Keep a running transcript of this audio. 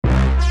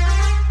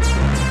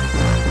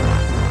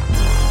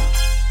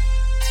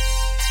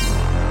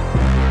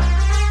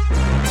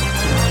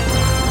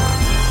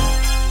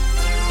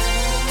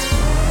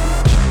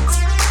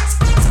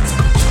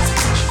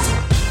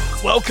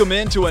Welcome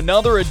into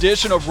another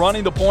edition of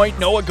Running the Point.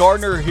 Noah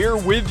Gardner here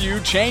with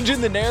you,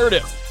 changing the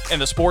narrative in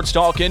the sports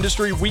talk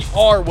industry. We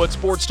are what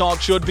sports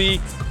talk should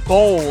be,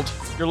 bold.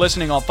 You're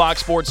listening on Fox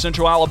Sports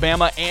Central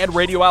Alabama and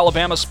Radio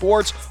Alabama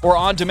Sports, or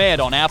on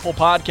demand on Apple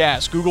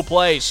Podcasts, Google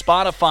Play,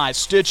 Spotify,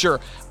 Stitcher,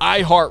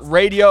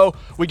 iHeartRadio.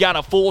 We got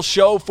a full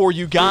show for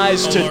you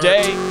guys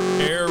today.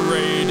 Air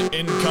raid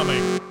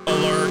incoming.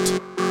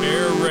 Alert.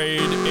 Air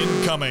raid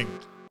incoming.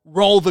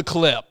 Roll the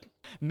clip.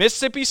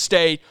 Mississippi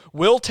State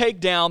will take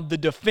down the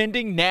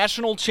defending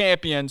national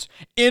champions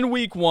in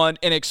Week 1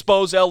 and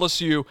expose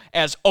LSU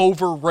as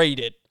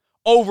overrated.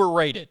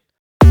 Overrated.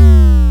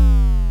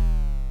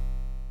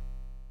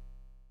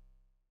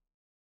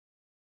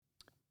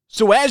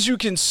 So as you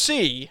can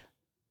see,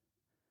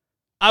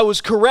 I was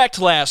correct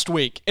last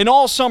week and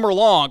all summer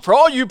long. For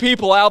all you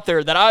people out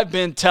there that I've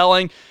been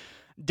telling,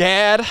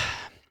 Dad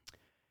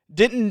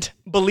didn't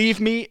believe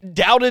me,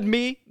 doubted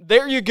me,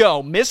 there you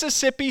go.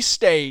 Mississippi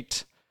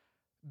State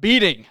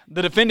beating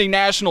the defending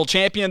national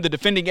champion, the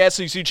defending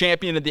SEC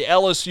champion, and the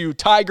LSU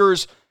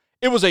Tigers.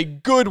 It was a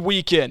good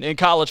weekend in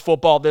college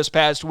football this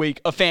past week.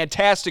 A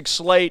fantastic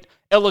slate.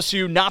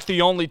 LSU not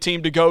the only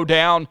team to go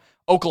down.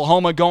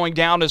 Oklahoma going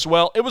down as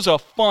well. It was a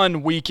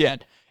fun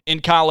weekend in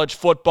college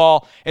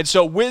football. And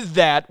so with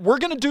that, we're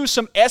going to do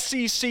some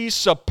SEC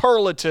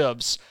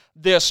superlatives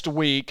this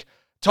week,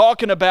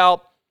 talking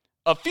about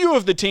a few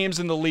of the teams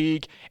in the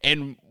league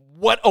and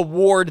what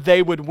award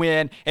they would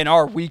win in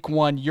our Week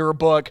 1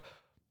 yearbook.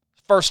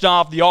 First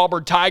off, the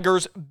Auburn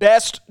Tigers,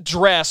 best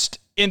dressed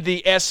in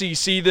the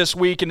SEC this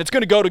week, and it's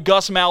going to go to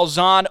Gus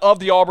Malzahn of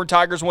the Auburn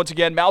Tigers once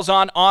again.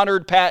 Malzahn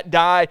honored Pat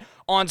Dye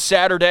on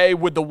Saturday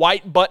with the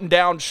white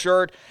button-down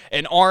shirt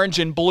and orange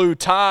and blue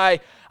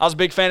tie. I was a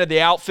big fan of the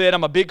outfit.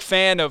 I'm a big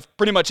fan of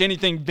pretty much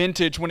anything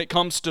vintage when it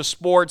comes to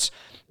sports.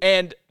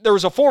 And there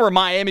was a former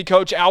Miami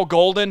coach, Al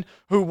Golden,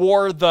 who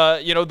wore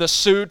the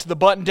suit, the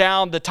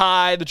button-down, the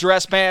tie, the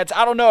dress pants.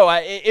 I don't know.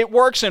 It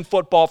works in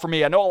football for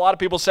me. I know a lot of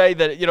people say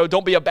that,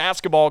 don't be a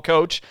basketball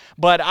coach,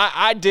 but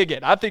I dig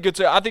it. I think it's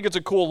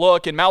a cool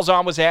look. And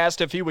Malzahn was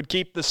asked if he would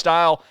keep the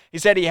style. He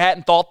said he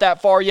hadn't thought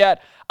that far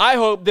yet. I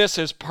hope this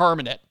is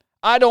permanent.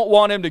 I don't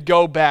want him to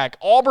go back.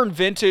 Auburn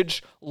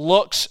vintage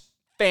looks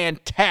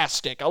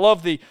fantastic. I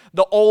love the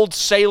old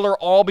Sailor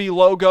Albee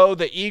logo,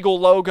 the Eagle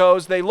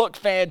logos. They look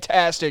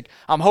fantastic.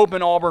 I'm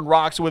hoping Auburn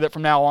rocks with it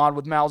from now on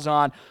with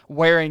Malzahn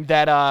wearing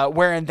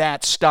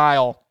that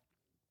style.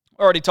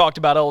 Already talked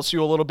about LSU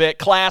a little bit.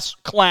 Class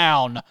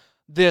clown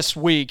this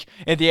week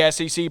in the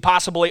SEC,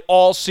 possibly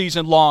all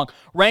season long.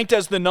 Ranked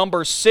as the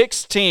number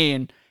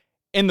 16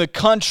 in the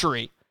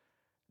country.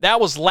 That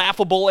was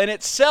laughable in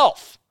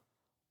itself.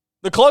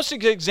 The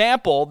closest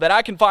example that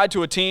I can find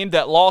to a team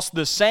that lost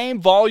the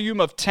same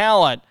volume of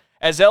talent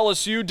as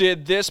LSU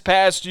did this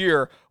past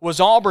year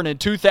was Auburn in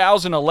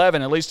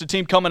 2011, at least a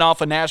team coming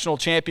off a national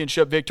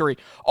championship victory.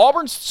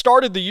 Auburn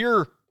started the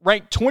year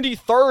ranked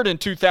 23rd in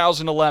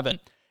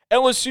 2011.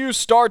 LSU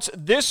starts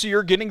this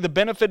year getting the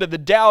benefit of the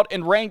doubt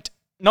and ranked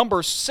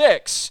number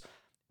 6,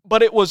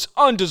 but it was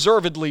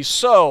undeservedly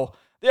so.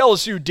 The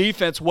LSU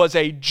defense was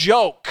a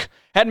joke.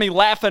 Had me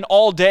laughing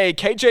all day.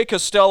 KJ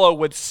Costello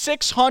with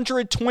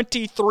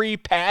 623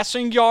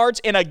 passing yards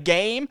in a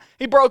game.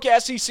 He broke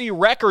SEC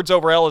records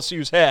over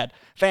LSU's head.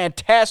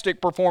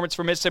 Fantastic performance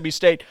for Mississippi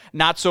State.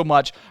 Not so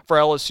much for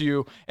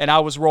LSU, and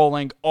I was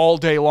rolling all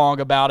day long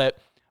about it.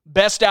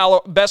 Best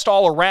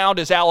all around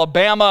is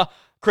Alabama.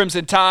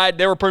 Crimson Tide,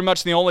 they were pretty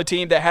much the only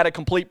team that had a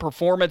complete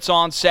performance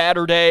on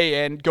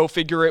Saturday, and go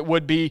figure it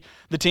would be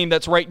the team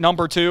that's ranked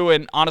number 2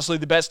 and honestly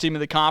the best team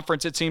in the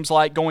conference, it seems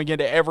like, going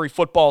into every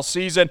football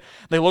season.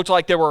 They looked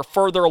like they were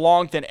further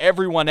along than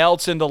everyone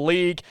else in the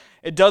league.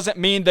 It doesn't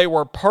mean they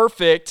were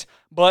perfect,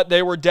 but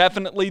they were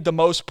definitely the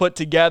most put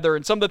together.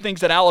 And some of the things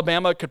that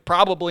Alabama could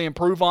probably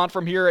improve on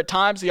from here, at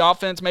times the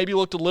offense maybe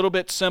looked a little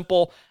bit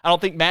simple. I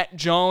don't think Matt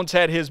Jones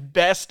had his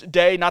best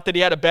day. Not that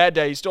he had a bad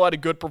day. He still had a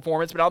good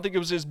performance, but I don't think it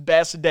was his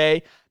best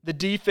day. The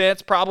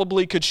defense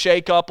probably could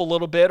shake up a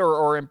little bit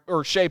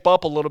or shape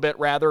up a little bit,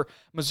 rather.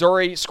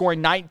 Missouri scoring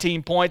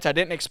 19 points. I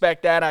didn't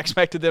expect that. I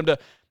expected them to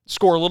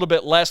score a little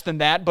bit less than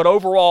that. But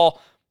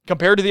overall,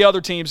 compared to the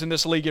other teams in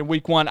this league in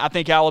Week 1, I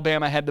think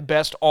Alabama had the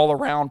best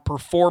all-around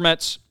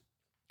performance.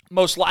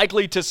 Most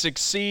likely to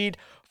succeed,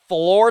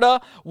 Florida.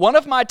 One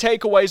of my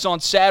takeaways on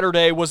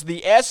Saturday was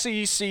the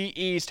SEC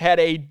East had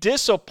a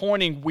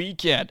disappointing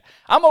weekend.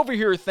 I'm over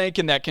here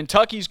thinking that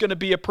Kentucky's going to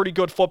be a pretty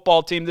good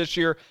football team this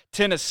year.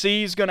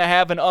 Tennessee's going to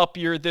have an up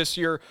year this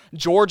year.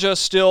 Georgia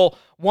still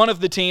one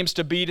of the teams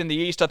to beat in the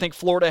East. I think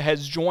Florida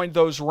has joined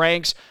those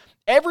ranks.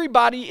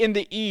 Everybody in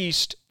the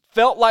East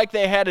felt like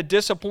they had a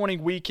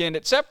disappointing weekend,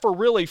 except for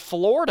really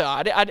Florida.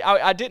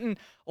 I didn't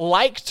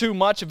like too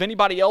much of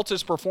anybody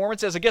else's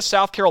performances. I guess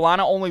South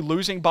Carolina only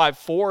losing by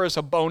 4 is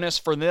a bonus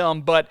for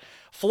them. But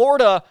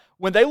Florida,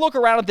 when they look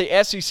around at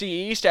the SEC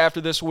East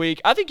after this week,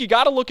 I think you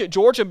got to look at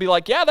Georgia and be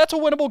like, yeah, that's a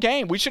winnable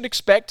game. We should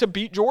expect to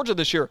beat Georgia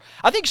this year.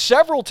 I think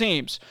several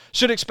teams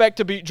should expect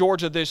to beat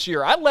Georgia this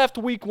year. I left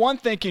week 1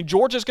 thinking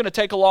Georgia's going to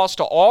take a loss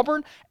to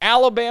Auburn,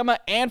 Alabama,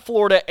 and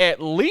Florida at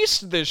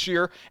least this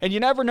year. And you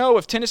never know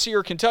if Tennessee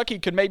or Kentucky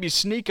could maybe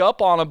sneak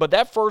up on them. But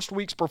that first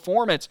week's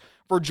performance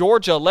for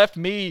Georgia left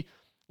me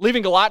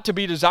leaving a lot to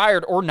be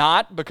desired, or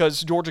not,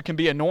 because Georgia can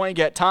be annoying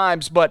at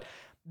times. But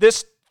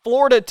this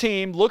Florida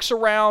team looks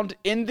around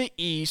in the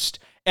East,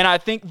 and I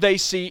think they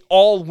see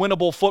all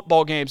winnable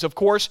football games. Of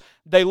course,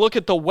 they look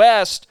at the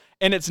West,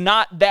 and it's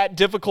not that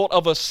difficult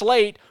of a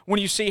slate when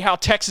you see how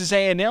Texas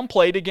A&M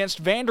played against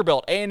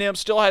Vanderbilt. A&M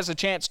still has a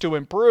chance to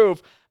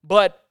improve,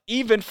 but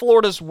even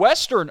Florida's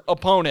Western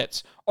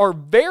opponents are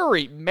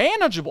very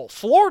manageable.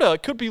 Florida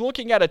could be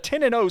looking at a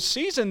 10-0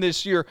 season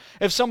this year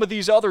if some of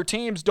these other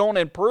teams don't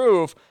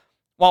improve.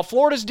 While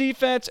Florida's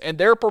defense and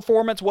their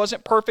performance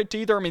wasn't perfect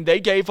either, I mean,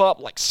 they gave up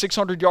like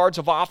 600 yards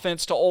of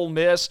offense to Ole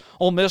Miss.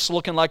 Ole Miss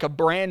looking like a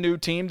brand new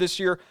team this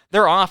year.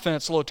 Their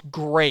offense looked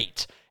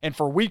great. And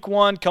for week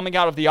 1, coming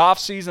out of the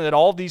offseason that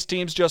all of these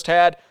teams just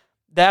had,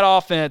 that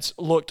offense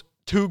looked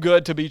too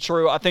good to be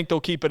true. I think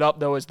they'll keep it up,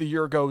 though, as the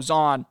year goes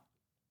on.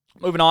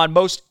 Moving on,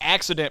 most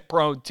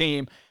accident-prone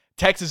team,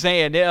 Texas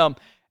A&M.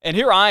 And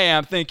here I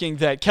am thinking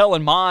that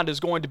Kellen Mond is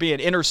going to be an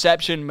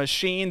interception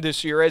machine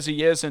this year, as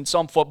he is in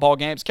some football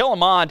games. Kellen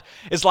Mond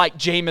is like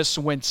Jameis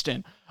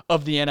Winston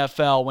of the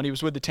NFL when he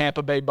was with the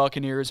Tampa Bay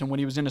Buccaneers and when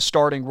he was in a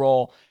starting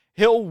role.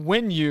 He'll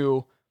win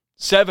you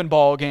 7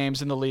 ball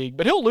games in the league,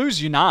 but he'll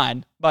lose you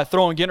 9 by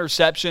throwing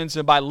interceptions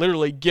and by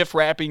literally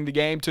gift-wrapping the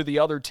game to the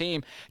other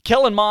team.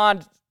 Kellen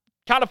Mond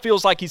kind of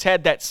feels like he's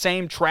had that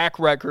same track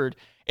record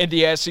in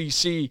the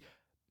SEC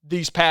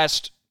these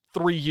past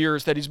 3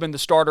 years that he's been the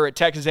starter at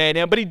Texas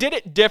A&M, but he did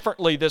it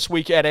differently this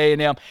week at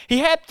A&M. He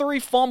had 3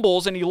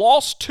 fumbles, and he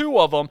lost 2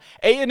 of them.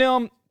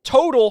 A&M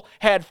total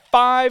had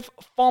 5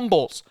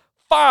 fumbles.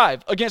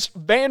 5 against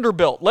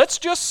Vanderbilt. Let's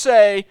just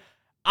say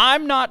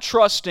I'm not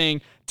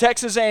trusting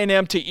Texas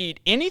A&M to eat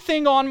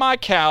anything on my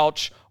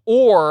couch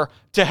or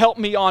to help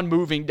me on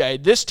moving day.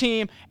 This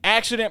team,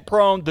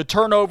 accident-prone, the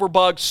turnover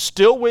bug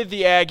still with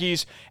the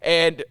Aggies,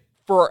 and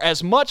for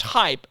as much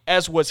hype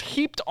as was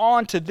heaped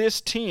onto this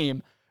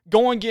team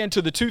going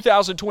into the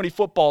 2020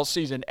 football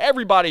season,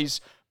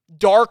 everybody's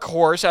dark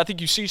horse, I think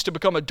you cease to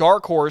become a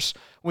dark horse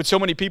when so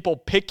many people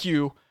pick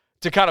you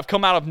to kind of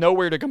come out of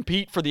nowhere to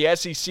compete for the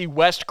SEC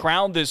West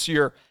crown this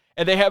year,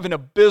 and they have an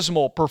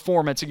abysmal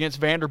performance against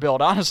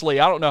Vanderbilt. Honestly,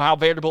 I don't know how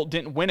Vanderbilt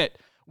didn't win it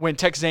when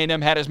Texas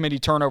A&M had as many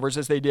turnovers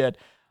as they did.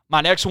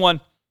 My next one,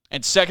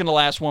 and second to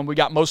last one, we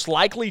got most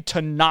likely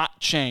to not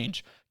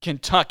change,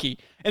 Kentucky.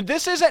 And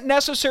this isn't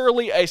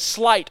necessarily a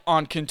slight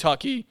on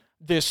Kentucky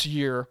this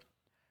year.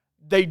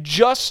 They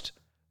just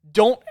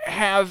don't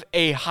have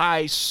a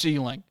high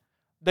ceiling.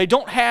 They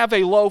don't have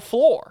a low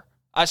floor.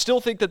 I still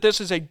think that this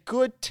is a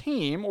good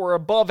team or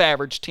above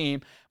average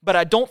team, but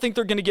I don't think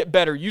they're going to get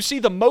better. You see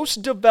the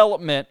most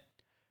development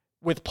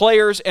with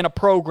players in a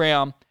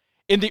program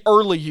in the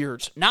early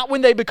years, not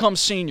when they become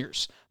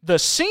seniors. The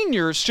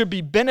seniors should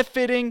be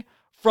benefiting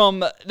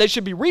from, they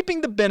should be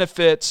reaping the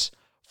benefits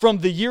from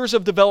the years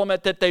of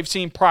development that they've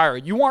seen prior.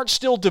 You aren't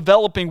still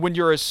developing when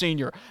you're a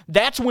senior.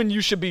 That's when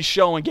you should be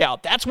showing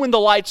out. That's when the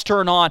lights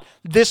turn on.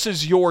 This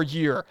is your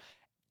year.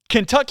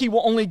 Kentucky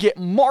will only get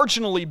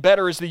marginally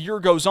better as the year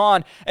goes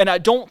on, and I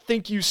don't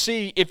think you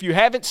see, if you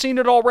haven't seen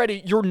it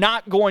already, you're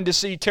not going to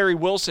see Terry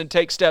Wilson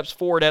take steps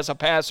forward as a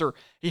passer.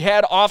 He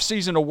had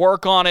offseason to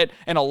work on it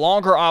and a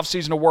longer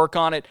offseason to work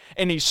on it,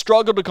 and he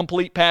struggled to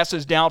complete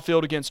passes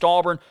downfield against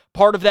Auburn.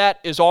 Part of that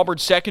is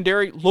Auburn's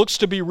secondary looks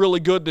to be really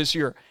good this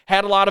year.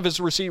 Had a lot of his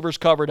receivers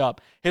covered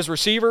up. His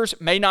receivers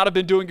may not have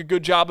been doing a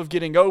good job of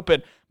getting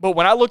open, but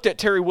when I looked at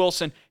Terry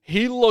Wilson,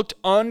 he looked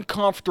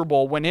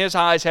uncomfortable when his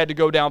eyes had to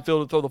go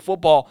downfield to throw the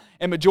football.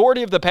 And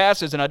majority of the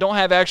passes, and I don't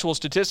have actual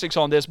statistics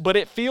on this, but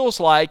it feels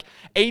like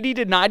 80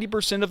 to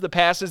 90% of the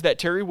passes that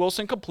Terry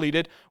Wilson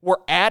completed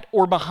were at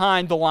or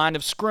behind the line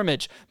of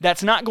scrimmage.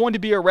 That's not going to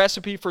be a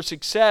recipe for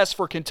success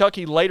for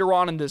Kentucky later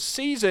on in this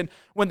season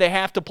when they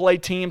have to play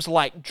teams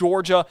like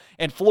Georgia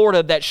and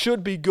Florida that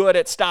should be good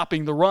at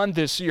stopping the run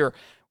this year.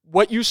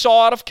 What you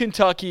saw out of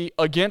Kentucky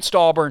against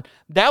Auburn,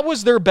 that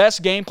was their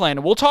best game plan.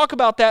 And we'll talk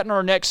about that in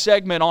our next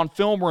segment on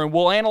Film Room.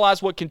 We'll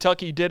analyze what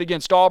Kentucky did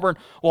against Auburn.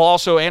 We'll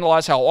also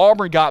analyze how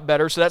Auburn got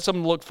better, so that's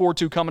something to look forward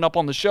to coming up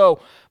on the show.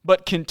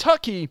 But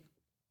Kentucky,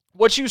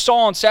 what you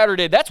saw on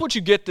Saturday, that's what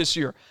you get this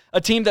year. A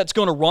team that's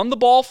going to run the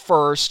ball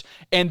first,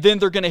 and then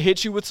they're going to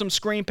hit you with some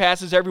screen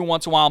passes every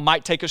once in a while,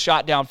 might take a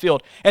shot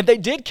downfield. And they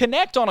did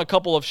connect on a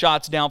couple of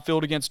shots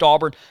downfield against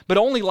Auburn, but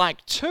only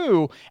like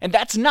 2, and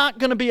that's not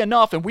going to be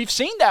enough. And we've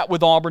seen that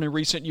with Auburn in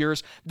recent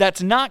years.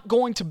 That's not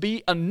going to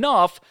be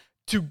enough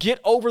to get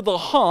over the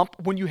hump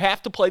when you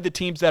have to play the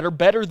teams that are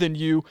better than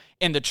you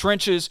in the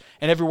trenches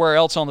and everywhere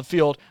else on the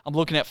field. I'm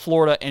looking at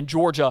Florida and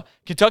Georgia.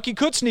 Kentucky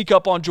could sneak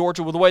up on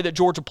Georgia with the way that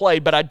Georgia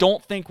played, but I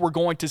don't think we're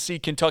going to see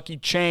Kentucky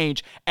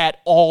change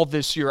at all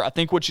this year. I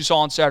think what you saw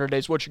on Saturday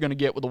is what you're going to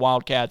get with the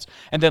Wildcats.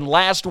 And then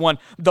last one,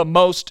 the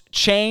most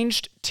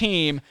changed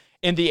team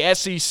in the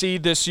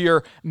SEC this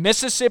year.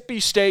 Mississippi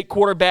State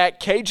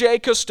quarterback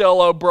KJ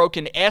Costello broke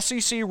an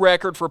SEC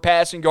record for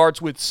passing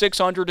yards with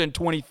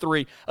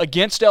 623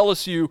 against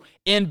LSU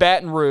in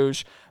Baton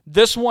Rouge.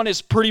 This one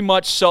is pretty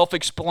much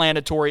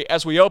self-explanatory.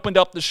 As we opened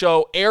up the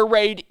show, air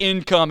raid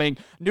incoming,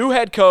 new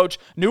head coach,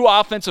 new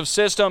offensive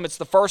system. It's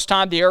the first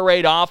time the air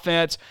raid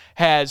offense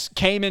has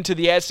came into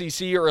the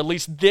SEC, or at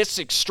least this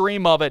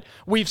extreme of it.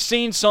 We've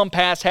seen some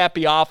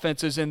pass-happy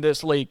offenses in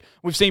this league.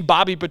 We've seen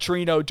Bobby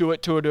Petrino do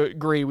it to a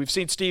degree. We've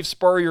seen Steve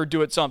Spurrier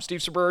do it some.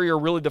 Steve Spurrier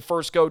really the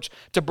first coach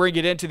to bring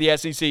it into the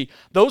SEC.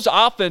 Those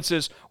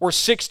offenses were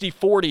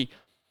 60-40.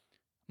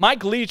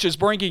 Mike Leach is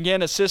bringing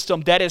in a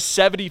system that is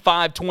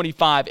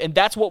 75-25, and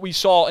that's what we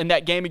saw in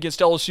that game against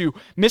LSU.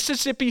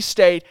 Mississippi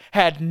State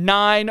had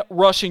 9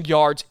 rushing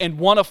yards and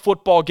won a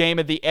football game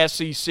in the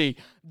SEC.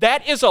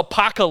 That is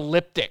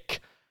apocalyptic.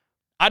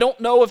 I don't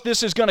know if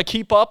this is going to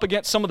keep up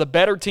against some of the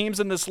better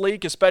teams in this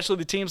league, especially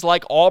the teams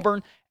like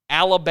Auburn,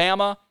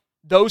 Alabama,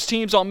 those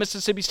teams on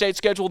Mississippi State's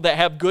schedule that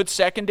have good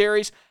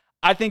secondaries.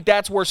 I think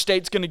that's where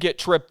State's going to get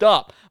tripped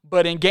up.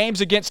 But in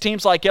games against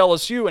teams like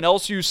LSU, and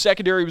LSU's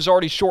secondary was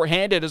already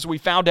shorthanded, as we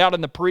found out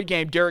in the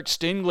pregame, Derek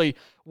Stingley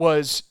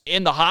was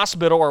in the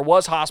hospital or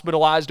was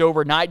hospitalized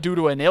overnight due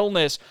to an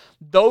illness.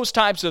 Those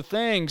types of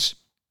things,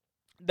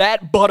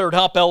 that buttered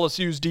up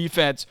LSU's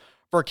defense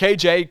for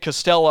KJ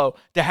Costello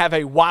to have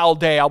a wild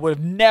day. I would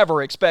have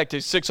never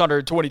expected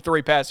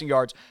 623 passing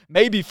yards,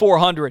 maybe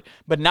 400,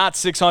 but not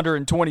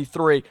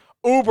 623.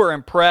 Uber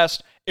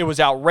impressed. It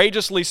was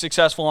outrageously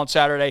successful on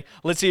Saturday.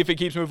 Let's see if it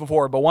keeps moving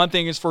forward. But one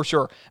thing is for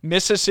sure,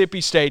 Mississippi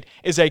State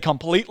is a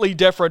completely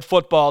different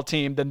football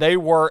team than they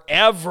were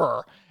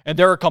ever. And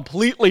they're a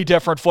completely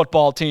different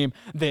football team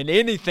than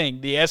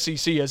anything the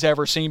SEC has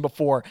ever seen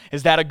before.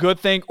 Is that a good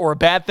thing or a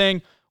bad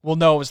thing? We'll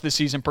know as the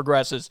season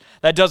progresses.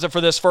 That does it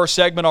for this first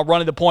segment on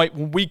Running the Point.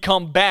 When we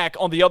come back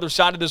on the other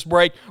side of this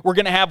break, we're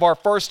going to have our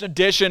first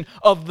edition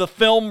of the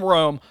Film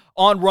Room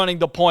on Running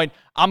the Point.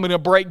 I'm going to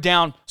break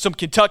down some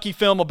Kentucky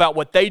film about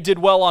what they did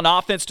well on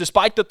offense.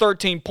 Despite the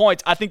 13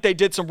 points, I think they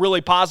did some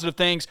really positive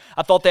things.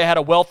 I thought they had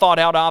a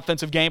well-thought-out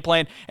offensive game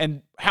plan,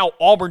 and how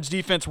Auburn's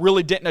defense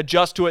really didn't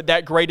adjust to it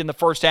that great in the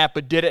first half,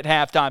 but did at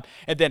halftime.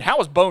 And then how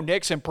has Bo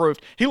Nix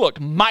improved? He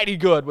looked mighty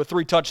good with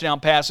 3 touchdown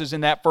passes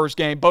in that first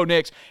game. Bo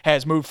Nix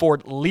has moved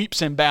forward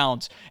leaps and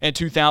bounds in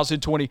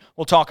 2020.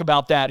 We'll talk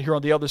about that here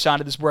on the other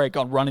side of this break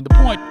on Running the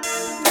Point.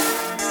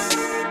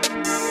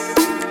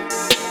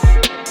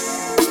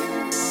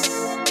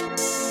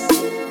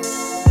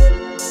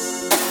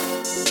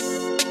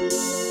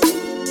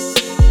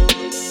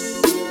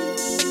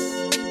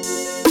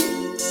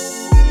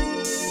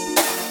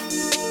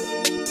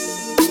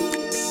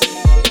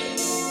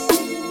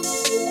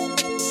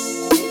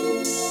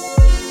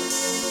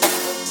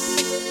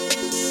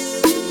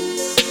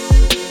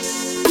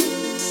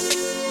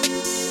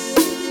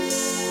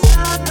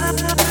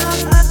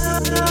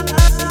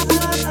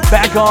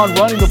 Back on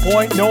Running the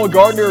Point, Noah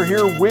Gardner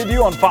here with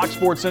you on Fox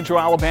Sports Central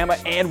Alabama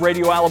and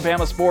Radio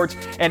Alabama Sports.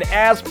 And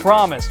as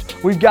promised,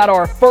 we've got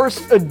our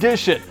first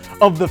edition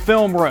of the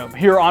Film Room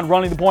here on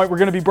Running the Point. We're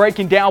going to be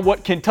breaking down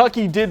what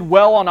Kentucky did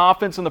well on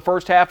offense in the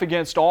first half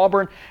against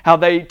Auburn, how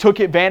they took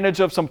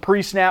advantage of some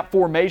pre-snap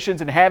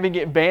formations and having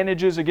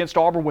advantages against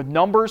Auburn with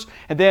numbers,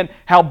 and then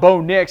how Bo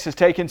Nix has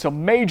taken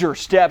some major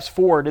steps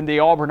forward in the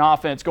Auburn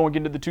offense going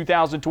into the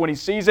 2020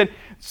 season.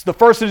 It's the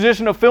first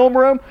edition of Film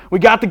Room. We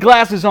got the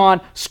glasses on.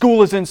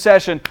 School is in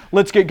session.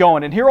 Let's get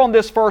going. And here on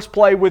this first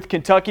play with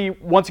Kentucky,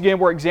 once again,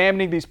 we're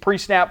examining these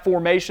pre-snap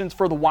formations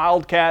for the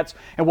Wildcats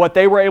and what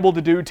they were able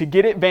to do to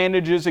get advantages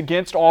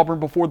against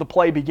Auburn before the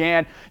play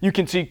began. You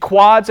can see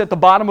quads at the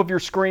bottom of your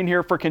screen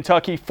here for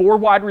Kentucky, 4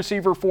 wide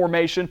receiver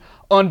formation,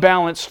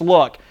 unbalanced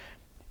look.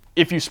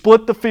 If you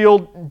split the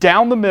field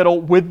down the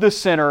middle with the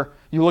center,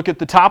 you look at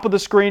the top of the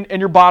screen and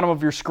your bottom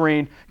of your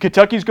screen,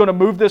 Kentucky's going to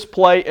move this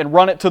play and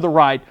run it to the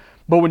right.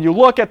 But when you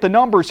look at the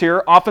numbers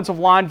here, offensive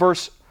line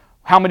versus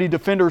how many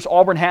defenders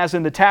Auburn has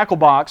in the tackle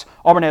box,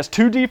 Auburn has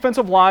 2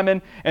 defensive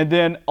linemen and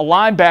then a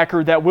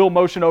linebacker that will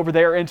motion over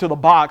there into the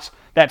box.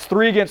 That's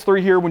 3 against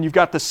 3 here when you've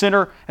got the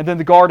center and then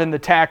the guard and the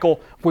tackle.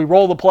 If we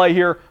roll the play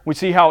here, we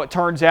see how it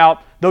turns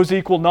out. Those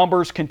equal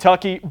numbers.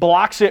 Kentucky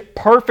blocks it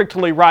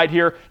perfectly right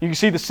here. You can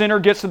see the center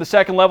gets to the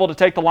second level to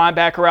take the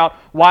linebacker out.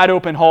 Wide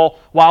open hole.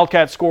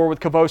 Wildcats score with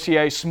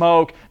Cavossier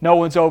smoke. No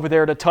one's over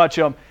there to touch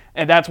them.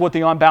 And that's what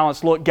the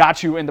unbalanced look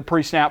got you in the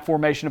pre-snap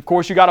formation. Of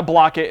course, you got to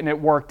block it, and it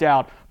worked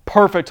out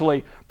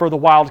perfectly for the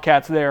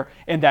Wildcats there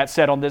in that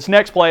set. On this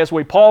next play, as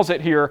we pause it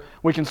here,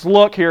 we can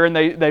look here, and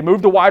they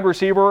move the wide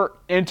receiver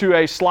into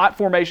a slot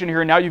formation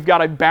here, and now you've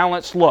got a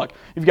balanced look.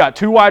 You've got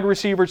 2 wide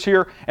receivers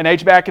here, an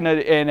H-back and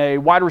a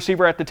wide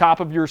receiver at the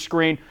top of your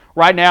screen.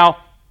 Right now,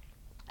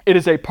 It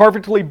is a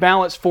perfectly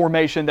balanced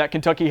formation that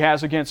Kentucky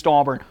has against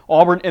Auburn.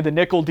 Auburn in the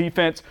nickel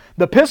defense.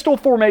 The pistol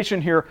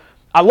formation here,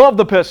 I love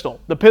the pistol.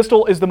 The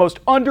pistol is the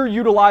most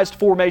underutilized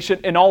formation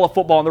in all of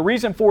football, and the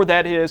reason for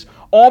that is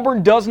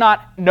Auburn does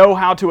not know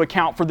how to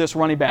account for this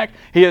running back.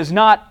 He is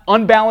not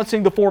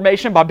unbalancing the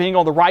formation by being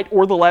on the right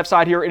or the left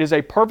side here. It is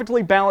a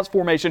perfectly balanced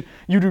formation.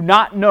 You do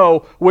not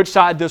know which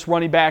side this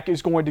running back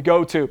is going to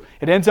go to.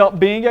 It ends up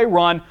being a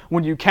run.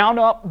 When you count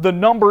up the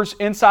numbers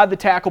inside the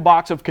tackle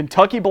box of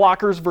Kentucky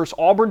blockers versus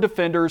Auburn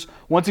defenders,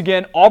 once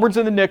again, Auburn's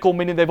in the nickel,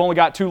 meaning they've only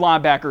got 2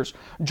 linebackers.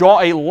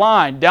 Draw a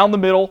line down the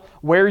middle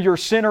where your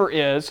center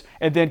is,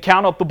 and then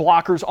count up the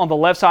blockers on the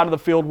left side of the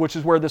field, which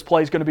is where this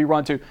play is going to be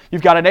run to.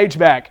 You've got an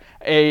H-back,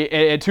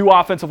 a 2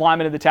 offensive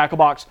linemen in the tackle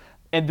box,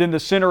 and then the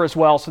center as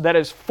well. So that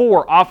is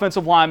 4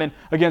 offensive linemen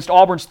against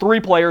Auburn's 3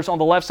 players on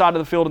the left side of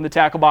the field in the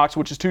tackle box,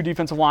 which is 2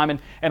 defensive linemen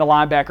and a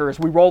linebacker. As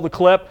we roll the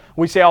clip,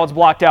 we see how it's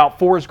blocked out.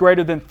 4 is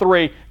greater than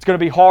 3. It's going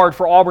to be hard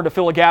for Auburn to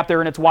fill a gap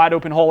there in its wide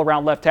open hole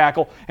around left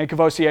tackle, and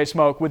Cavossier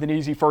Smoke with an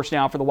easy first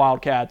down for the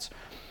Wildcats.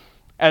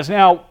 As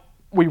now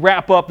we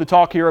wrap up the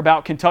talk here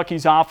about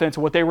Kentucky's offense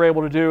and what they were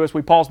able to do as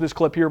we pause this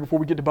clip here before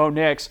we get to Bo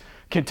Nix.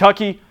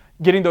 Kentucky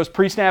getting those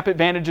pre-snap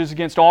advantages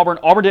against Auburn.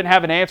 Auburn didn't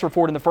have an answer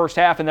for it in the first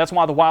half, and that's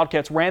why the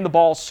Wildcats ran the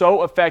ball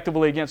so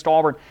effectively against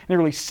Auburn.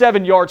 Nearly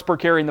 7 yards per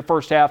carry in the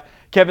first half.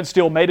 Kevin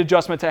Steele made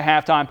adjustments at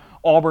halftime.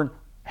 Auburn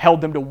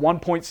held them to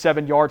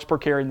 1.7 yards per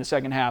carry in the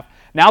second half.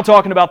 Now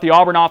talking about the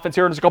Auburn offense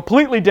here, and it's a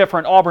completely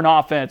different Auburn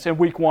offense in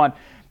week 1.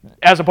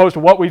 As opposed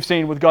to what we've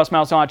seen with Gus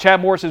Malzahn.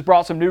 Chad Morris has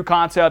brought some new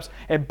concepts,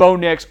 and Bo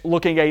Nix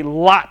looking a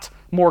lot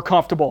more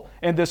comfortable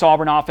in this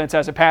Auburn offense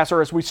as a passer.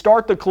 As we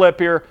start the clip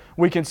here,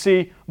 we can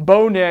see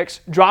Bo Nix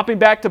dropping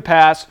back to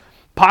pass.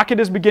 Pocket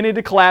is beginning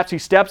to collapse. He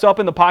steps up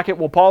in the pocket.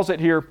 We'll pause it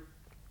here.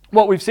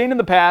 What we've seen in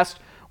the past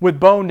with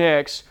Bo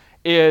Nix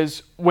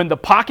is when the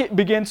pocket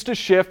begins to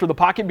shift or the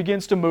pocket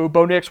begins to move,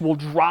 Bo Nix will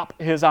drop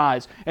his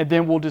eyes and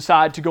then will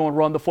decide to go and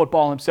run the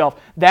football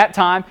himself. That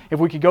time, if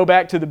we could go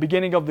back to the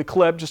beginning of the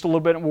clip just a little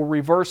bit and we'll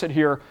reverse it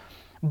here,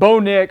 Bo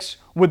Nix,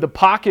 with the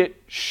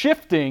pocket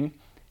shifting,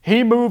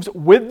 he moves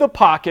with the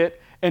pocket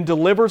and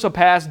delivers a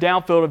pass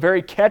downfield, a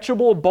very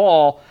catchable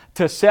ball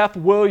to Seth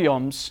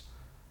Williams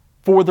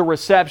for the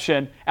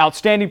reception.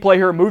 Outstanding play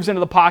here, moves into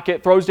the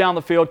pocket, throws down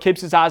the field,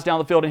 keeps his eyes down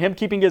the field, and him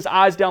keeping his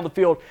eyes down the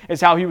field is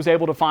how he was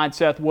able to find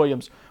Seth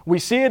Williams. We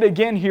see it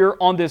again here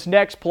on this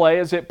next play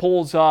as it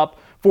pulls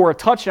up for a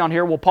touchdown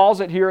here. We'll pause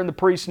it here in the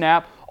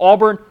pre-snap.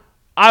 Auburn,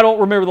 I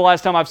don't remember the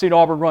last time I've seen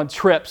Auburn run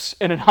trips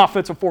in an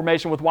offensive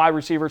formation with wide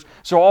receivers.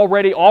 So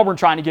already Auburn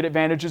trying to get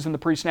advantages in the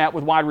pre-snap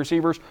with wide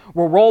receivers.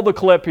 We'll roll the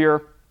clip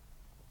here.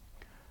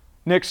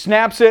 Nix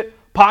snaps it.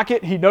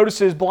 Pocket, he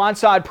notices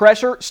blindside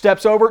pressure,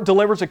 steps over,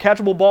 delivers a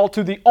catchable ball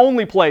to the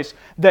only place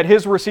that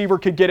his receiver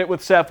could get it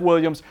with Seth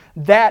Williams.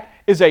 That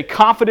is a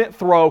confident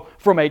throw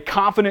from a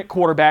confident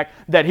quarterback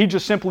that he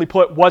just simply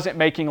put wasn't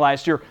making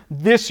last year.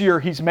 This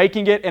year, he's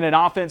making it in an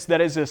offense that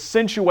is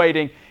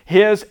accentuating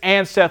his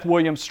and Seth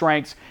Williams'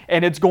 strengths,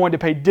 and it's going to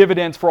pay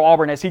dividends for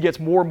Auburn as he gets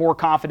more and more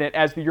confident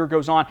as the year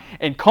goes on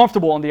and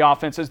comfortable in the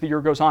offense as the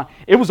year goes on.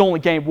 It was only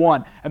game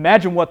 1.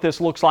 Imagine what this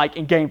looks like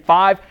in game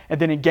 5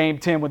 and then in game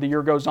 10 when the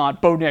year goes on.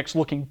 Bo Nix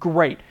looking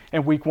great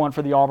in week 1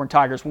 for the Auburn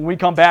Tigers. When we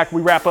come back,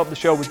 we wrap up the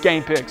show with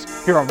game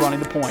picks here on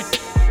Running the Point.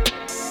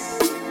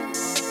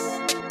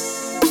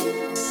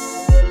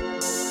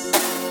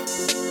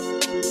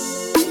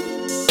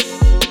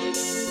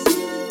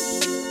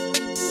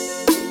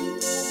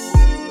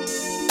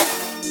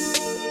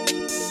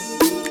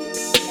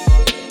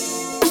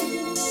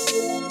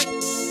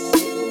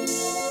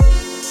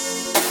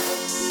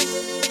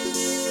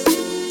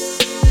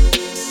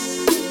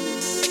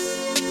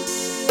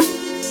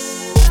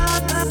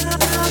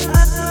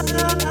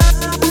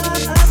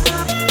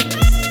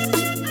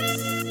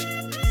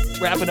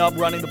 Wrapping up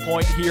Running the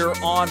Point here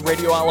on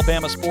Radio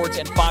Alabama Sports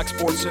and Fox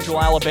Sports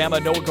Central Alabama.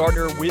 Noah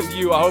Gardner with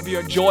you. I hope you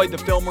enjoyed the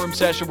film room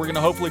session. We're going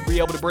to hopefully be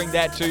able to bring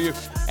that to you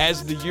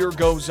as the year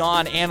goes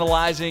on,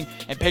 analyzing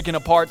and picking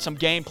apart some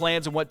game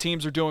plans and what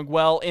teams are doing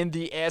well in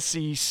the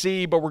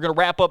SEC. But we're going to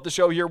wrap up the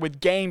show here with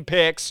game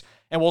picks,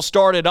 and we'll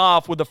start it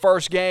off with the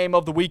first game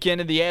of the weekend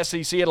in the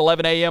SEC at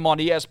 11 a.m. on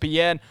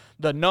ESPN.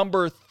 The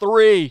number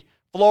 3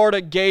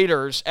 Florida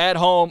Gators at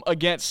home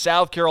against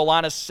South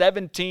Carolina,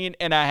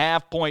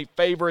 17.5-point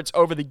favorites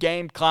over the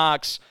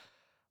Gamecocks.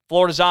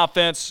 Florida's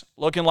offense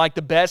looking like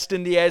the best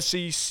in the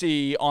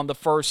SEC on the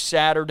first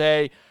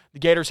Saturday. The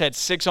Gators had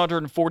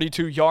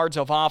 642 yards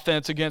of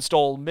offense against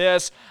Ole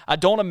Miss. I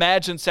don't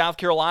imagine South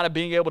Carolina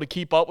being able to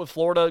keep up with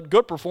Florida.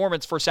 Good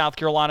performance for South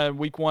Carolina in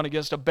week 1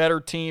 against a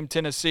better team,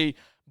 Tennessee,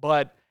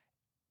 but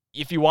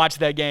if you watch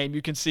that game,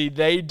 you can see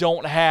they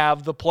don't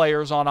have the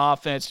players on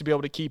offense to be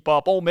able to keep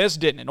up. Ole Miss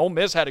didn't, and Ole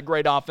Miss had a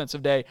great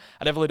offensive day.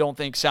 I definitely don't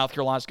think South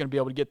Carolina's going to be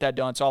able to get that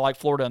done, so I like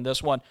Florida in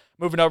this one.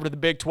 Moving over to the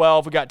Big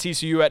 12, we got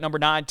TCU at number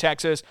 9,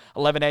 Texas,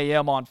 11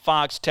 a.m. on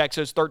Fox.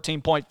 Texas,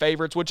 13-point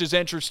favorites, which is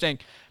interesting.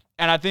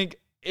 And I think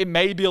it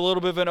may be a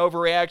little bit of an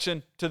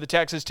overreaction to the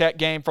Texas Tech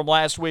game from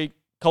last week.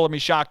 color me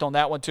shocked on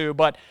that one too.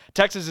 But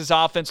Texas's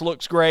offense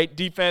looks great.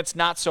 Defense,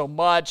 not so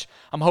much.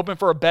 I'm hoping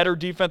for a better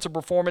defensive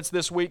performance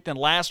this week than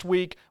last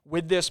week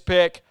with this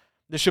pick.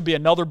 This should be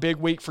another big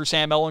week for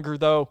Sam Ehlinger,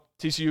 though.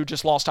 TCU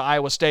just lost to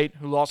Iowa State,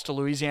 who lost to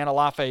Louisiana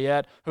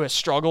Lafayette, who has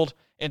struggled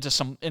in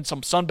some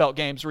Sun Belt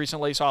games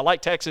recently. So I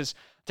like Texas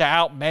to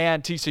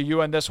outman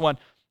TCU in this one.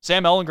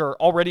 Sam Ehlinger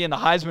already in the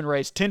Heisman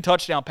race, 10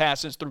 touchdown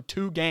passes through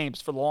 2 games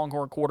for the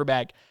Longhorn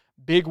quarterback.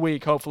 Big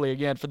week, hopefully,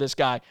 again, for this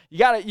guy. You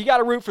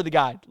gotta root for the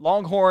guy. The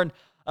Longhorns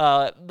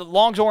are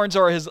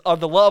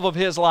the love of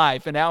his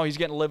life, and now he's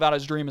getting to live out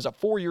his dream as a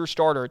 4-year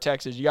starter at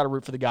Texas. You got to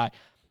root for the guy.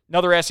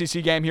 Another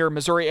SEC game here,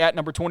 Missouri at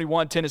number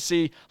 21,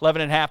 Tennessee,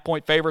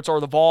 11.5-point favorites are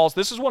the Vols.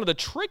 This is one of the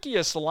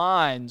trickiest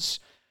lines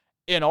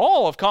in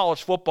all of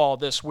college football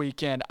this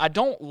weekend. I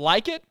don't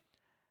like it.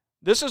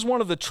 This is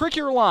one of the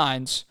trickier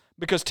lines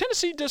because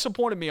Tennessee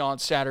disappointed me on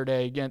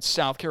Saturday against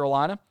South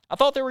Carolina. I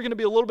thought they were going to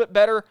be a little bit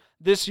better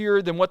this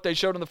year than what they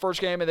showed in the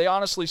first game, and they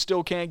honestly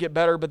still can get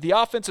better, but the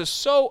offense is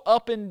so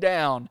up and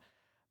down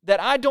that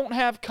I don't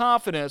have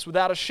confidence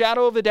without a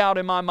shadow of a doubt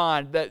in my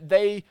mind that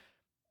they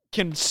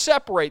can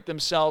separate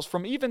themselves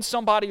from even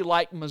somebody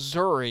like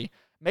Missouri.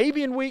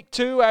 Maybe in week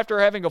 2 after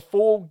having a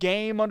full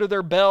game under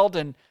their belt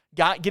and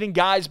getting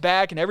guys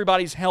back and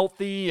everybody's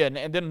healthy and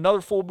then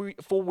another full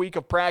week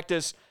of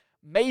practice,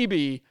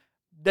 maybe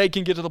they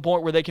can get to the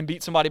point where they can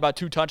beat somebody by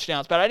 2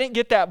 touchdowns. But I didn't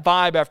get that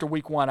vibe after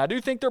week 1. I do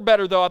think they're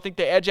better, though. I think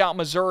they edge out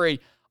Missouri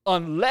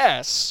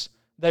unless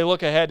they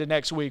look ahead to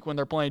next week when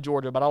they're playing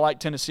Georgia. But I like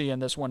Tennessee in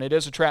this one. It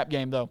is a trap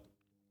game, though.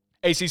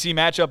 ACC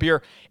matchup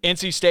here,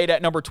 NC State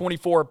at number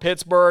 24,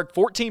 Pittsburgh.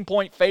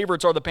 14-point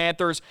favorites are the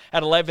Panthers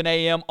at 11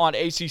 a.m. on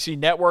ACC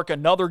Network.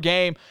 Another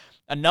game,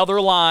 another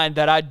line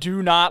that I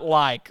do not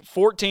like.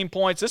 14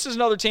 points. This is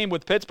another team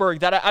with Pittsburgh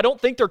that I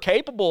don't think they're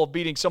capable of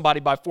beating somebody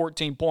by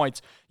 14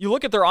 points. You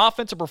look at their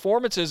offensive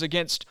performances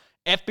against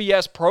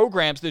FBS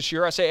programs this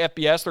year. I say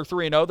FBS, they're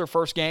 3-0. Their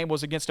first game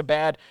was against a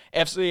bad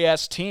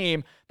FCS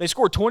team. They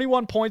scored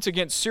 21 points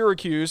against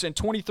Syracuse and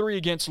 23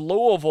 against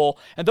Louisville.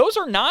 And those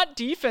are not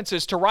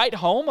defenses to write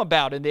home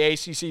about in the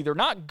ACC. They're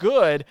not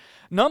good.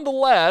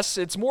 Nonetheless,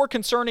 it's more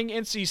concerning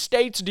NC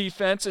State's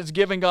defense is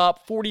giving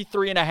up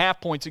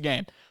 43.5 points a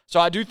game. So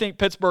I do think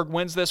Pittsburgh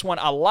wins this one.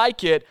 I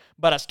like it,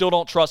 but I still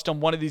don't trust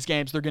them. One of these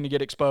games, they're going to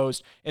get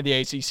exposed in the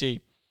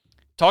ACC.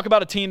 Talk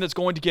about a team that's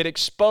going to get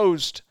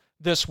exposed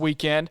this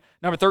weekend.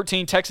 Number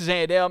 13, Texas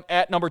A&M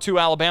at number 2,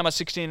 Alabama.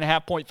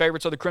 16.5-point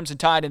favorites are the Crimson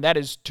Tide, and that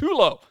is too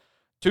low.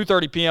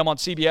 2:30 p.m. on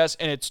CBS,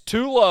 and it's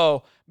too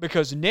low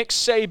because Nick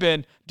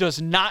Saban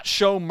does not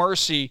show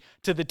mercy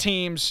to the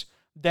teams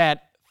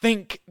that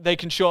think they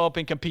can show up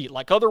and compete.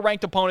 Like other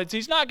ranked opponents,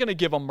 he's not going to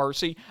give them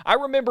mercy. I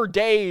remember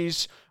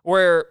days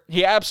where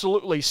he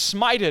absolutely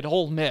smited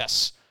Ole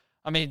Miss.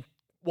 I mean,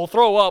 we'll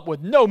throw up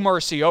with no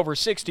mercy over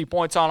 60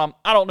 points on them.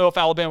 I don't know if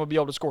Alabama would be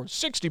able to score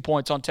 60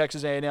 points on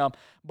Texas A&M,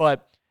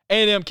 but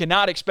A&M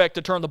cannot expect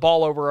to turn the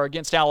ball over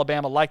against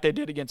Alabama like they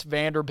did against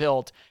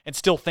Vanderbilt and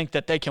still think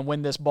that they can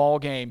win this ball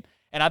game.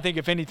 And I think,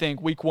 if anything,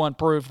 week 1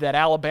 proved that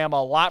Alabama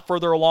a lot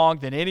further along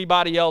than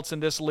anybody else in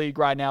this league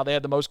right now. They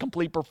had the most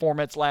complete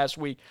performance last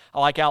week. I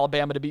like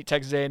Alabama to beat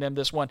Texas A&M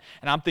this one,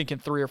 and I'm thinking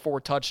 3 or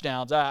 4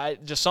 touchdowns.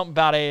 Just something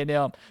about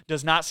A&M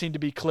does not seem to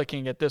be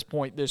clicking at this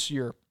point this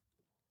year.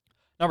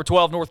 Number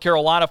 12, North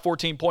Carolina,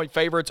 14-point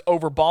favorites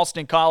over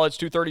Boston College,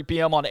 2:30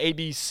 p.m. on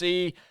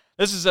ABC.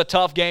 This is a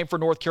tough game for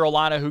North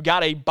Carolina, who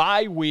got a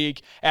bye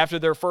week after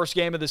their first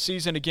game of the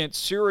season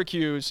against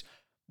Syracuse.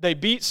 They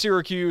beat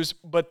Syracuse,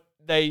 but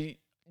they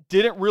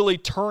didn't really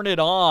turn it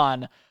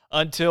on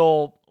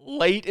until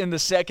late in the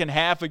second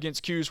half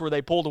against Cuse, where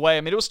they pulled away.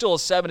 I mean, it was still a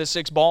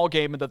 7-6 ball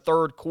game in the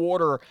third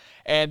quarter,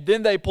 and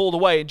then they pulled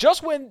away. And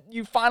just when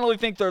you finally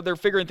think they're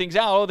figuring things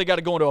out, they got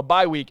to go into a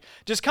bye week.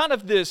 Just kind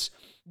of this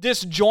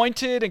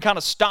disjointed and kind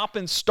of stop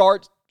and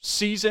start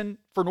season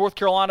for North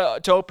Carolina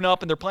to open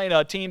up, and they're playing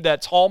a team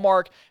that's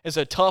hallmark is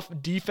a tough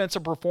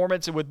defensive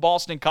performance with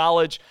Boston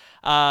College.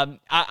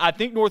 I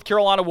think North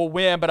Carolina will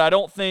win, but I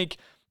don't think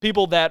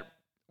people that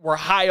were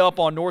high up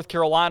on North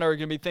Carolina are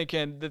going to be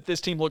thinking that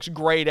this team looks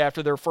great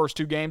after their first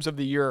 2 games of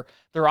the year.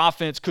 Their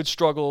offense could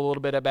struggle a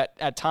little bit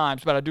at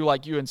times, but I do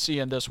like UNC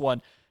in this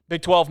one.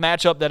 Big 12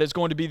 matchup that is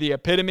going to be the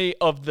epitome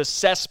of the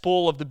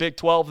cesspool of the Big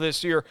 12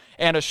 this year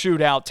and a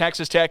shootout.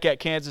 Texas Tech at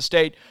Kansas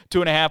State,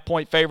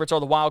 2.5-point favorites are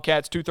the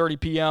Wildcats, 2:30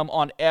 p.m.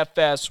 on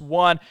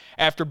FS1.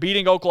 After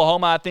beating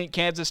Oklahoma, I think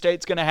Kansas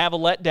State's going to have a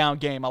letdown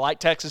game. I like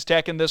Texas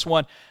Tech in this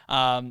one.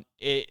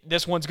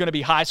 This one's going to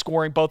be high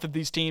scoring. Both of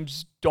these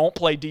teams don't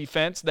play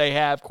defense. They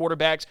have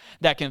quarterbacks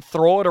that can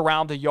throw it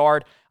around the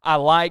yard. I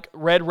like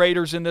Red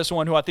Raiders in this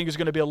one, who I think is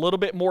going to be a little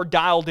bit more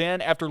dialed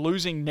in after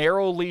losing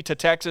narrowly to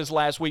Texas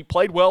last week.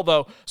 Played well,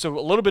 though, so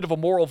a little bit of a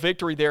moral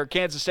victory there.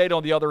 Kansas State,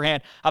 on the other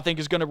hand, I think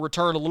is going to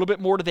return a little bit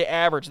more to the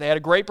average. They had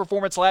a great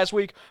performance last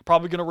week,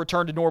 probably going to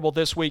return to normal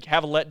this week,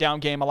 have a letdown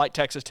game. I like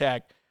Texas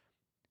Tech.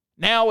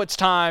 Now it's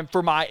time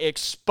for my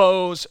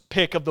expose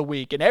pick of the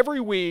week. And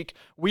every week,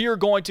 we are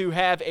going to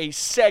have a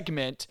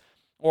segment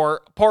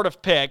or part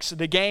of picks,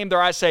 the game that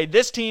I say,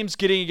 this team's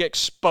getting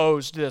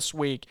exposed this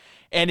week.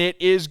 and it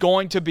is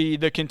going to be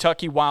the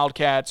Kentucky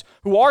Wildcats,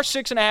 who are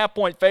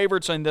 6.5-point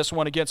favorites in this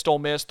one against Ole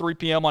Miss, 3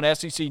 p.m. on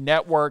SEC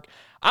Network.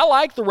 I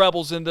like the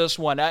Rebels in this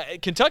one.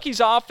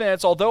 Kentucky's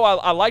offense, although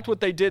I liked what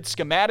they did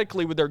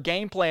schematically with their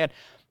game plan,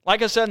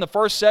 like I said in the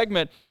first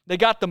segment, they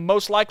got the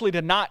most likely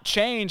to not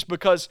change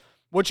because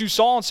what you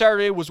saw on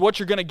Saturday was what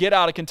you're going to get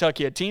out of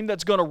Kentucky. A team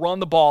that's going to run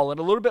the ball and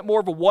a little bit more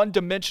of a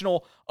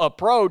one-dimensional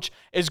approach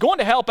is going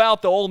to help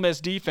out the Ole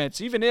Miss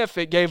defense, even if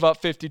it gave up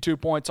 52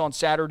 points on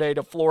Saturday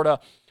to Florida.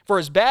 For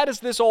as bad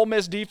as this Ole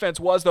Miss defense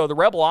was, though, the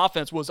Rebel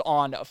offense was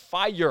on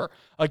fire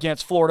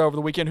against Florida over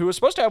the weekend, who was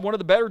supposed to have one of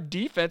the better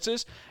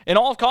defenses in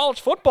all of college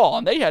football,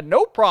 and they had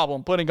no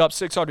problem putting up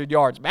 600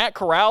 yards. Matt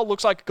Corral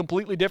looks like a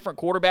completely different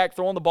quarterback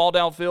throwing the ball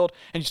downfield,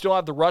 and you still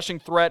have the rushing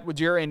threat with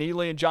Jerry and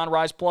Ely and John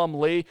Rice Plum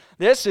Lee.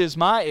 This is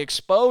my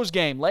exposed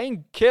game.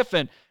 Lane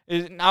Kiffin,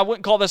 I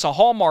wouldn't call this a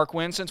hallmark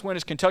win. Since when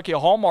is Kentucky a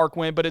hallmark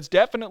win? But it's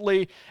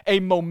definitely a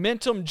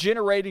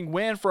momentum-generating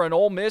win for an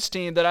Ole Miss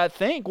team that I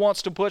think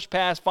wants to push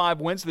past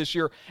 5 wins this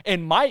year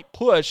and might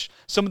push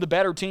some of the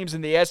better teams in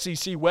the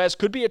SEC West.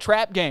 Could be a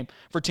trap game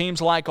for teams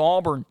like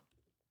Auburn.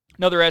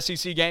 Another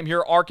SEC game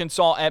here,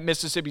 Arkansas at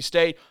Mississippi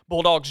State.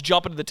 Bulldogs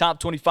jumping to the top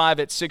 25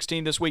 at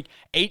 16 this week.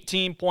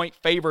 18-point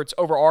favorites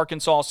over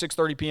Arkansas,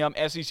 6:30 p.m.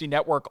 SEC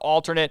Network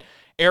alternate.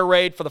 Air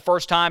raid for the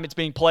first time. It's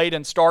being played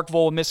in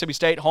Starkville, Mississippi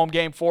State, home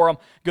game for them.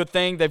 Good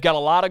thing they've got a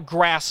lot of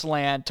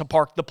grassland to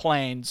park the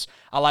planes.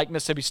 I like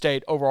Mississippi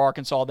State over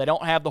Arkansas. They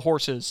don't have the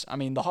horses.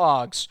 The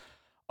hogs.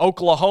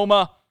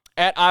 Oklahoma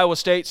at Iowa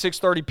State,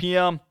 6:30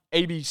 p.m.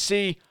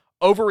 ABC.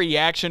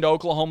 Overreaction to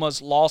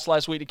Oklahoma's loss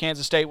last week to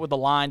Kansas State with the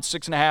line,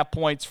 6.5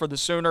 points for the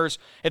Sooners.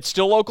 It's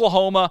still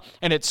Oklahoma,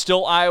 and it's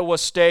still Iowa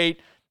State.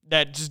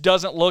 That just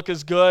doesn't look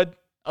as good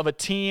of a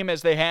team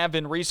as they have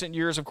in recent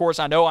years. Of course,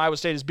 I know Iowa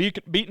State has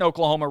beaten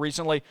Oklahoma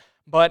recently,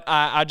 but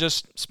I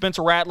just,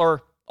 Spencer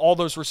Rattler, all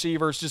those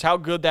receivers, just how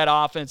good that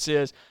offense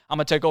is. I'm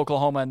going to take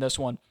Oklahoma in this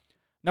one.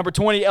 Number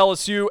 20,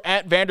 LSU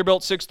at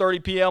Vanderbilt,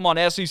 6:30 p.m.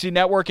 on SEC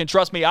Network. And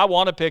trust me, I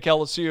want to pick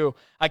LSU.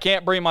 I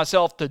can't bring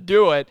myself to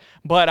do it,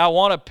 but I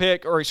want to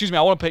pick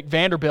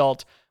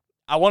Vanderbilt.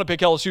 I want to pick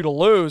LSU to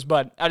lose,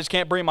 but I just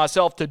can't bring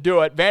myself to do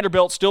it.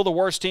 Vanderbilt's still the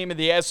worst team in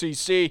the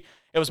SEC.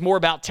 It was more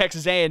about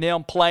Texas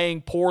A&M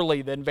playing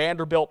poorly than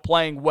Vanderbilt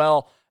playing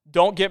well.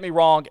 Don't get me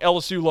wrong,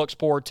 LSU looks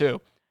poor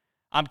too.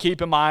 I'm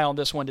keeping my eye on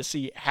this one to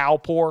see how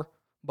poor,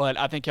 but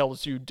I think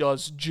LSU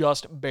does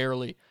just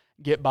barely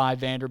get by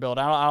Vanderbilt.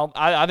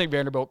 I think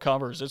Vanderbilt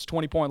covers. It's a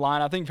 20-point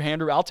line. I think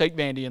I'll take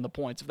Vandy in the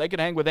points. If they can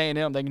hang with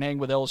A&M, they can hang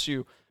with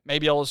LSU.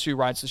 Maybe LSU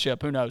rides the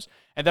ship. Who knows?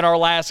 And then our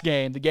last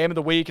game, the game of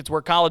the week. It's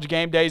where College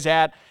Game Day's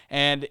at,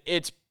 and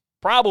it's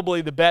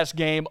probably the best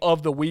game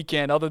of the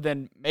weekend other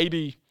than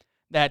maybe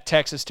that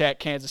Texas Tech,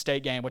 Kansas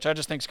State game, which I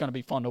just think is going to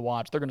be fun to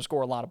watch. They're going to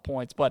score a lot of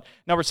points. But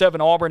number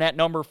 7, Auburn at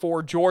number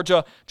 4,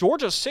 Georgia.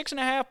 Georgia's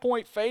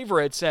 6.5-point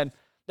favorites, and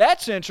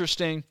that's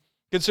interesting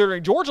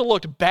considering Georgia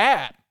looked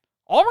bad.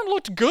 Auburn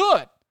looked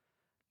good.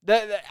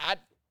 I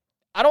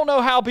don't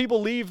know how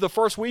people leave the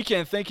first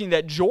weekend thinking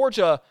that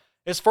Georgia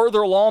is further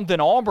along than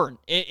Auburn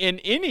in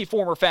any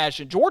form or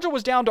fashion. Georgia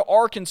was down to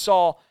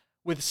Arkansas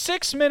with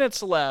 6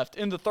 minutes left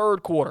in the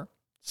third quarter.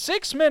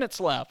 6 minutes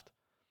left.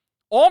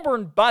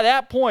 Auburn, by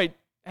that point,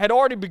 had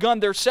already begun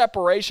their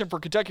separation for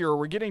Kentucky, or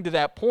we're getting to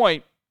that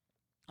point.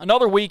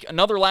 Another week,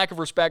 another lack of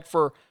respect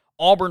for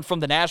Auburn from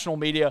the national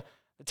media.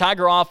 The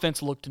Tiger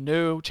offense looked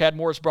new. Chad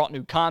Morris brought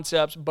new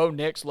concepts. Bo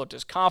Nix looked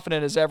as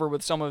confident as ever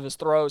with some of his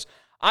throws.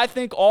 I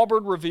think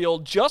Auburn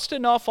revealed just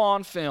enough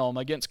on film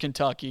against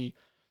Kentucky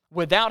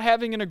without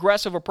having an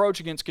aggressive approach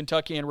against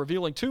Kentucky and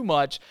revealing too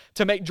much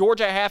to make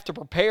Georgia have to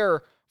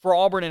prepare for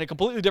Auburn in a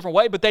completely different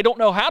way, but they don't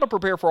know how to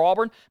prepare for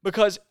Auburn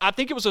because I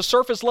think it was a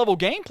surface-level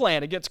game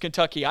plan against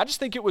Kentucky. I just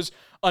think it was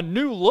a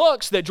new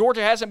looks that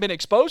Georgia hasn't been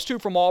exposed to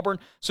from Auburn,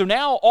 so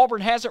now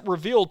Auburn hasn't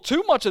revealed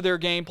too much of their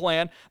game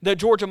plan that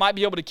Georgia might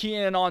be able to key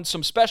in on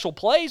some special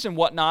plays and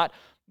whatnot,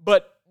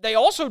 but they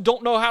also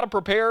don't know how to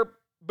prepare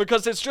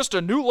because it's just a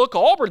new look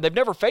Auburn. They've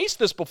never faced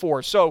this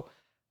before, so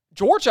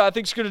Georgia, I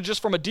think, is going to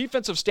just from a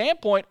defensive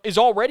standpoint, is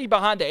already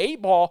behind the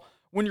 8 ball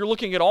when you're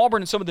looking at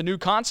Auburn and some of the new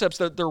concepts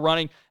that they're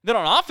running. Then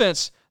on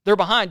offense, they're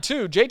behind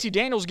too. JT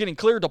Daniels getting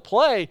cleared to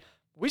play.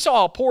 We saw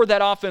how poor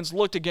that offense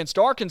looked against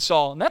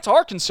Arkansas, and that's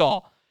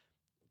Arkansas.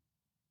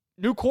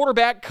 New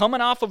quarterback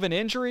coming off of an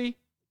injury,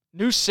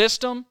 new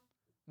system,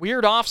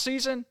 weird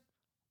offseason.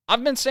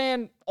 I've been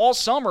saying all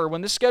summer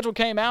when this schedule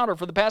came out, or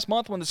for the past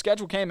month when the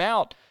schedule came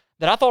out,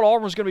 that I thought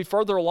Auburn was going to be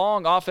further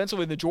along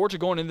offensively than Georgia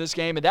going into this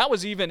game, and that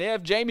was even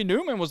if Jamie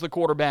Newman was the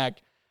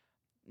quarterback.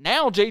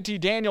 Now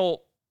JT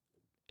Daniel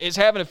is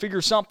having to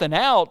figure something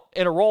out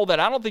in a role that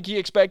I don't think he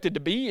expected to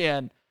be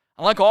in.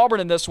 I like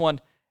Auburn in this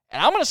one,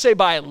 and I'm going to say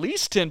by at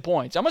least 10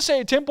 points. I'm going to say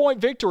a 10-point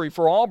victory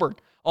for Auburn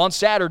on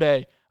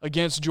Saturday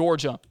against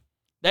Georgia.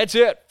 That's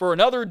it for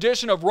another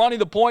edition of Running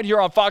the Point here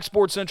on Fox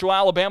Sports Central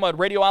Alabama at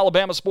Radio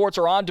Alabama Sports,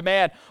 or on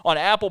demand on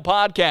Apple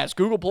Podcasts,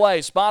 Google Play,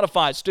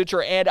 Spotify,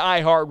 Stitcher, and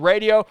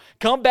iHeartRadio.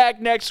 Come back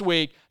next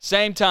week,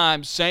 same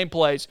time, same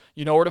place.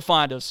 You know where to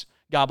find us.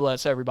 God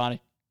bless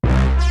everybody.